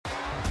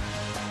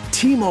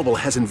T-Mobile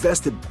has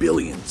invested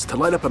billions to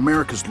light up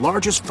America's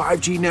largest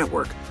 5G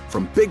network,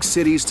 from big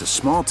cities to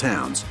small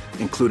towns,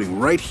 including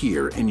right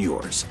here in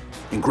yours.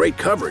 And great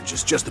coverage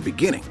is just the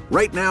beginning.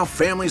 Right now,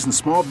 families and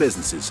small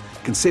businesses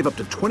can save up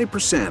to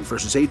 20%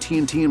 versus AT&T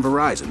and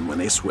Verizon when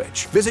they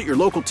switch. Visit your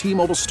local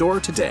T-Mobile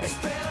store today.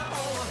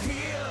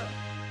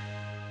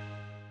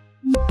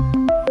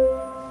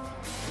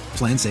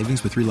 Plan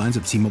savings with 3 lines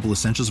of T-Mobile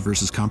Essentials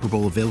versus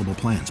comparable available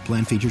plans.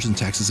 Plan features and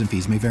taxes and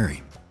fees may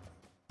vary.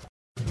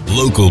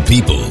 Local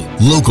people,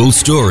 local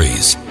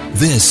stories.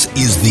 This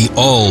is the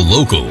All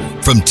Local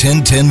from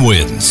 1010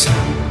 Wins.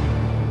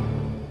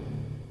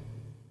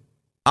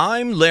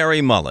 I'm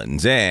Larry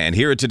Mullins, and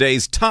here are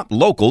today's top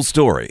local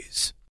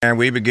stories. And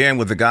we begin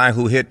with the guy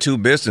who hit 2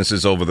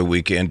 businesses over the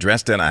weekend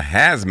dressed in a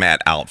hazmat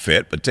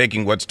outfit, but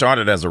taking what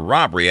started as a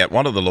robbery at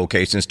one of the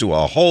locations to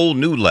a whole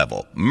new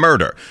level,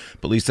 murder.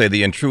 Police say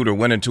the intruder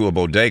went into a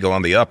bodega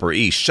on the Upper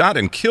East, shot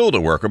and killed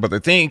a worker, but they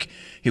think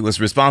he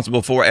was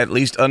responsible for at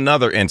least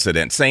another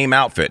incident. Same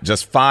outfit,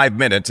 just 5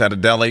 minutes at a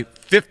deli,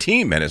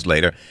 15 minutes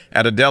later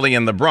at a deli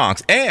in the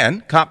Bronx.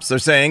 And cops are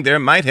saying there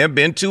might have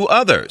been 2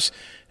 others.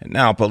 And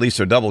now police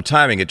are double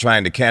timing it,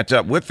 trying to catch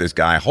up with this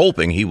guy,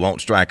 hoping he won't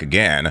strike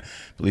again.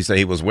 Police say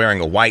he was wearing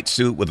a white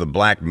suit with a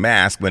black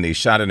mask when he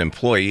shot an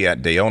employee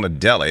at Dayona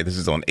Deli. This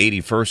is on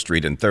 81st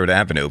Street and 3rd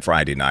Avenue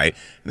Friday night.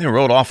 And then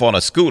rode off on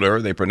a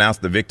scooter. They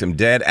pronounced the victim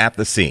dead at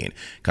the scene.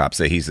 Cops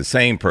say he's the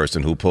same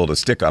person who pulled a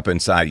stick up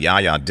inside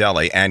Yaya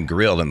Deli and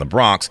Grill in the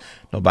Bronx.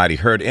 Nobody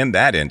hurt in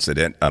that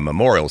incident. A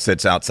memorial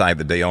sits outside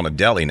the Dayona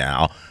Deli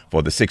now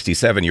for the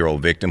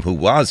 67-year-old victim who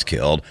was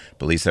killed.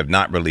 Police have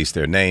not released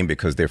their name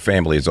because their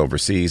family is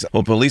overseas.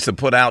 Well, police have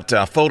put out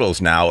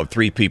photos now of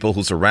 3 people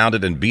who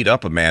surrounded and beat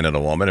up a man and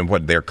a woman in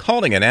what they're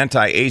calling an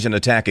anti-Asian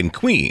attack in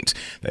Queens.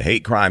 The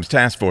Hate Crimes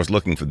Task Force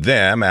looking for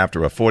them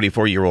after a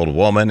 44-year-old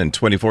woman and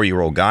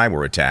 24-year-old guy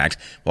were attacked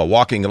while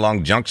walking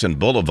along Junction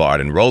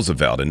Boulevard in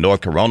Roosevelt in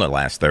North Corona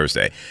last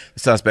Thursday. The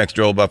suspects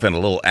drove up in a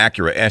little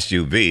Acura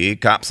SUV.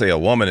 Cops say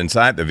a woman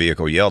inside the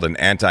vehicle yelled an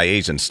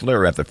anti-Asian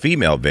slur at the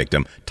female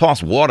victim,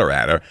 tossed water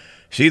at her.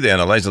 She then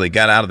allegedly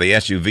got out of the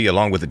SUV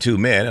along with the 2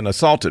 men and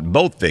assaulted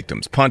both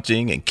victims,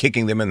 punching and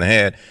kicking them in the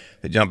head.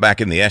 They jumped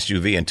back in the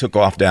SUV and took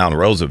off down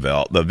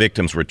Roosevelt. The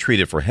victims were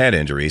treated for head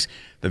injuries.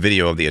 The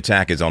video of the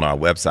attack is on our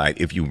website.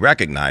 If you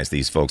recognize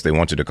these folks, they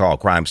want you to call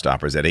Crime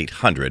Stoppers at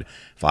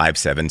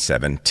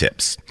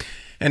 800-577-TIPS.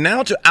 And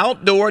now to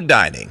outdoor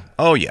dining.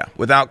 Oh, yeah.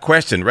 Without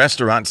question,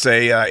 restaurants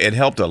say it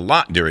helped a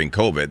lot during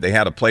COVID. They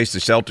had a place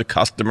to shelter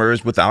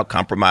customers without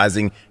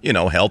compromising,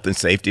 health and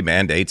safety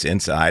mandates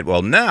inside.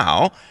 Well,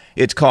 now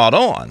it's caught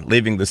on,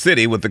 leaving the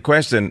city with the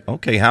question,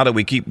 okay, how do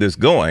we keep this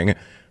going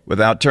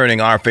without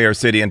turning our fair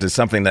city into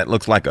something that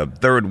looks like a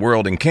third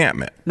world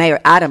encampment? Mayor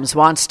Adams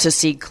wants to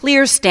see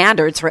clear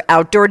standards for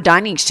outdoor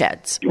dining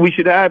sheds. We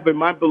should have, in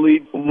my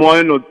belief,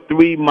 1 or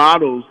 3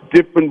 models,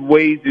 different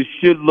ways it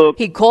should look.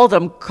 He called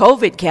them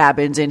COVID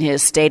cabins in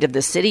his State of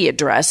the City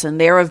address, and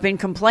there have been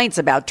complaints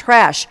about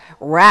trash,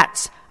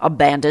 rats,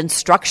 abandoned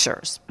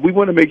structures. We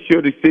want to make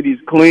sure the city is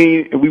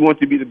clean, and we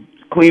want to be the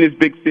cleanest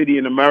big city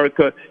in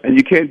America, and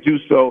you can't do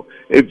so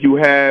if you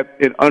have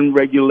an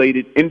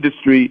unregulated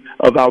industry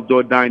of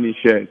outdoor dining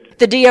sheds.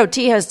 The DOT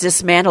has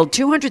dismantled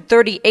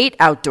 238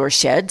 outdoor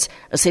sheds.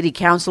 A city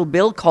council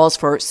bill calls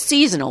for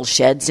seasonal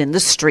sheds in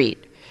the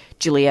street.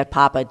 Juliet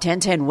Papa,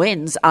 1010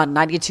 Wins on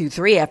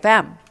 92.3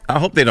 FM. I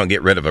hope they don't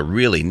get rid of a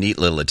really neat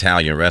little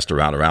Italian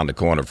restaurant around the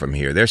corner from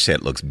here. Their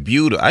shed looks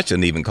beautiful. I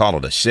shouldn't even call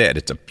it a shed.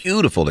 It's a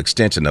beautiful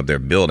extension of their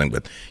building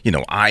with,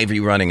 ivy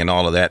running and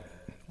all of that.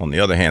 On the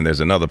other hand,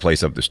 there's another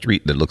place up the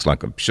street that looks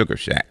like a sugar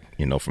shack,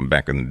 from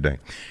back in the day.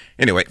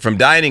 Anyway, from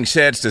dining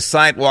sheds to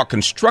sidewalk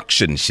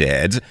construction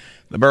sheds,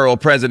 the borough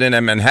president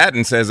in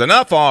Manhattan says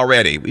enough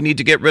already. We need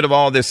to get rid of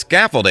all this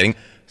scaffolding.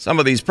 Some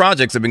of these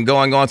projects have been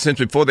going on since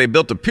before they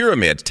built the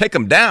pyramids. Take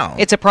them down.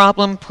 It's a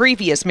problem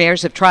previous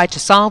mayors have tried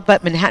to solve,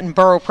 but Manhattan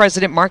Borough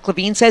President Mark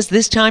Levine says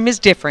this time is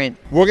different.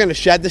 We're going to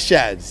shed the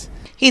sheds.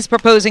 He's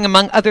proposing,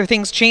 among other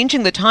things,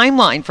 changing the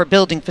timeline for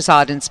building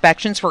facade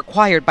inspections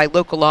required by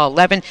Local Law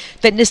 11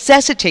 that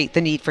necessitate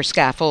the need for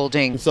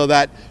scaffolding. So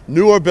that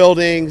newer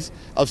buildings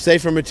of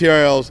safer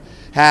materials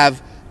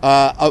have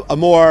a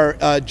more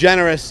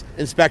generous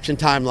inspection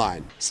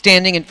timeline.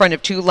 Standing in front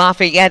of 2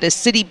 Lafayette, a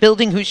city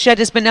building whose shed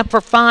has been up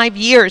for 5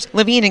 years,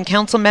 Levine and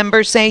council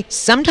members say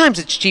sometimes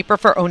it's cheaper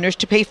for owners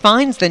to pay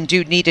fines than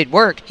do needed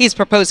work. He's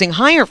proposing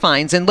higher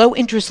fines and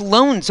low-interest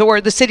loans,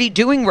 or the city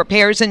doing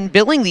repairs and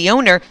billing the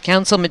owner.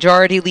 Council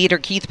Majority Leader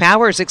Keith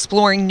Powers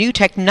exploring new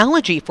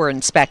technology for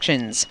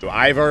inspections.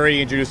 I've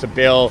already introduced a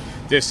bill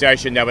this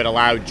session that would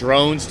allow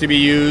drones to be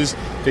used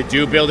to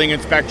do building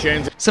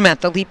inspections.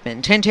 Samantha Liebman,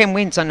 1010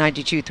 Wins on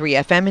 92.3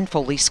 FM in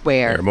Foley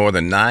Square. There are more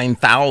than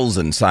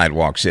 9,000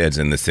 sidewalk sheds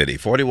in the city,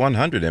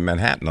 4,100 in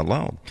Manhattan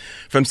alone.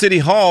 From City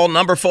Hall,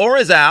 number 4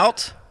 is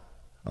out.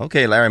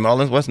 Okay, Larry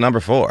Mullins, what's number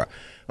 4?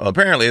 Well,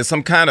 apparently it's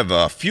some kind of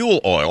a fuel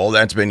oil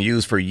that's been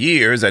used for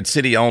years at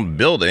city-owned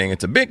building.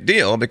 It's a big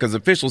deal because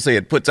officials say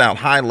it puts out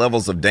high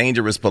levels of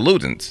dangerous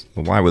pollutants.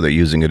 Well, why were they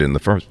using it in the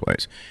first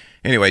place?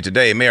 Anyway,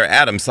 today, Mayor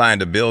Adams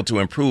signed a bill to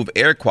improve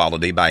air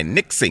quality by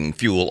nixing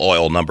fuel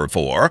oil number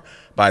 4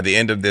 by the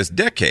end of this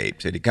decade.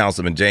 City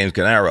Councilman James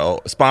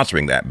Canaro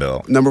sponsoring that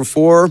bill. Number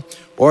 4,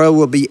 oil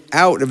will be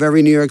out of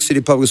every New York City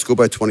public school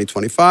by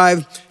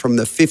 2025 from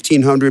the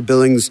 1,500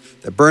 buildings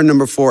that burn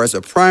number 4 as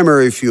a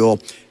primary fuel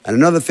and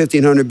another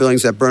 1,500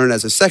 buildings that burn it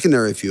as a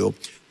secondary fuel.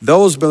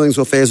 Those buildings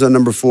will phase out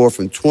number 4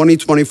 from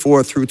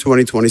 2024 through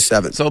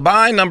 2027. So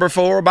bye, number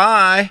 4,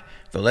 bye.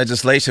 The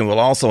legislation will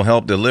also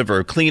help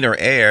deliver cleaner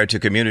air to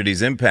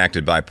communities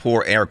impacted by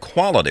poor air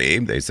quality.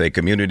 They say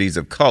communities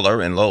of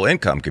color and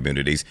low-income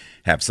communities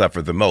have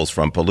suffered the most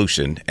from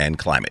pollution and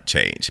climate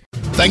change.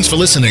 Thanks for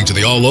listening to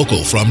the All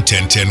Local from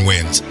 1010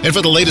 Wins. And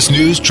for the latest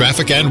news,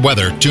 traffic, and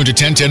weather, tune to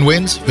 1010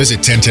 Wins,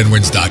 visit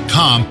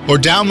 1010wins.com, or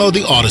download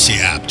the Odyssey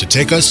app to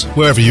take us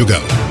wherever you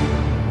go.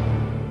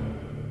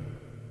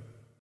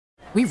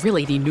 We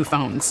really need new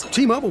phones.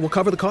 T-Mobile will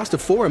cover the cost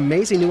of 4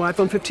 amazing new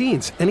iPhone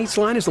 15s, and each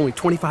line is only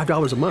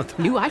 $25 a month.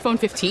 New iPhone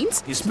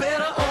 15s? It's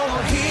better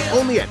over here.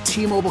 Only at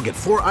T-Mobile, get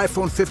 4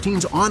 iPhone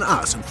 15s on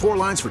us and 4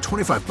 lines for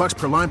 $25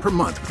 per line per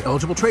month with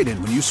eligible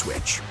trade-in when you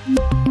switch.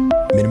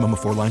 Minimum of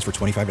 4 lines for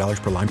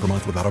 $25 per line per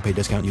month with autopay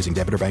discount using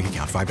debit or bank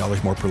account.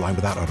 $5 more per line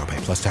without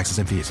autopay, plus taxes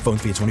and fees. Phone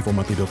fee at 24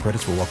 monthly bill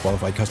credits for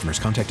well-qualified customers.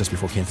 Contact us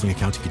before canceling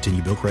account to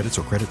continue bill credits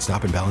or credit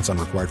stop and balance on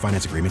required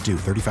finance agreement due.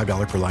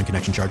 $35 per line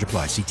connection charge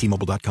applies. See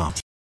T-Mobile.com.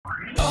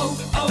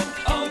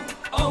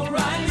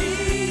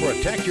 O'Reilly.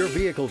 Protect your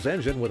vehicle's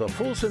engine with a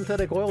full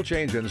synthetic oil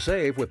change and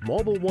save with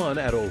Mobil 1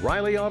 at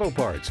O'Reilly Auto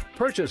Parts.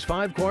 Purchase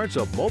 5 quarts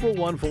of Mobil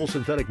 1 full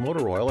synthetic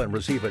motor oil and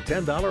receive a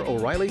 $10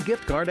 O'Reilly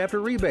gift card after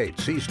rebate.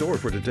 See store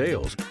for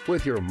details.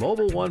 With your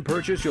Mobil 1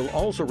 purchase, you'll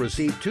also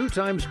receive 2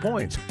 times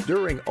points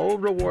during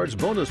Old Rewards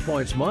Bonus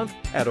Points Month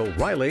at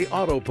O'Reilly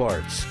Auto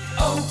Parts.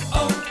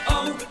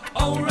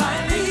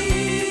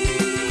 O'Reilly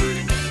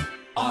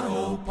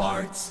Auto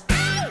Parts.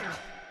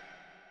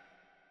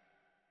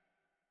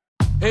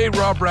 Hey,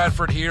 Rob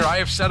Bradford here. I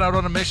have set out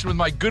on a mission with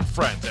my good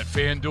friends at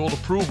FanDuel to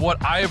prove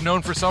what I have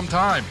known for some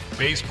time.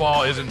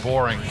 Baseball isn't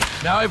boring.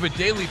 Now I have a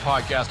daily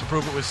podcast to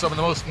prove it with some of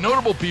the most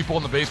notable people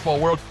in the baseball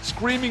world,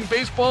 screaming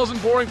baseball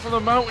isn't boring from the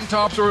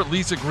mountaintops, or at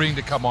least agreeing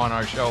to come on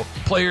our show.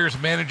 Players,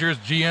 managers,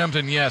 GMs,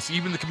 and yes,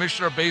 even the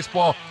commissioner of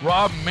baseball,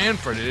 Rob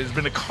Manfred. It has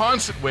been a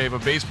constant wave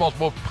of baseball's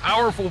most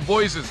powerful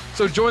voices.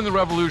 So join the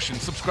revolution.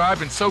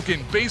 Subscribe and soak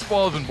in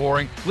Baseball Isn't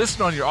Boring.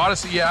 Listen on your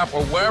Odyssey app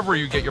or wherever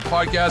you get your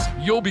podcasts.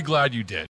 You'll be glad you did.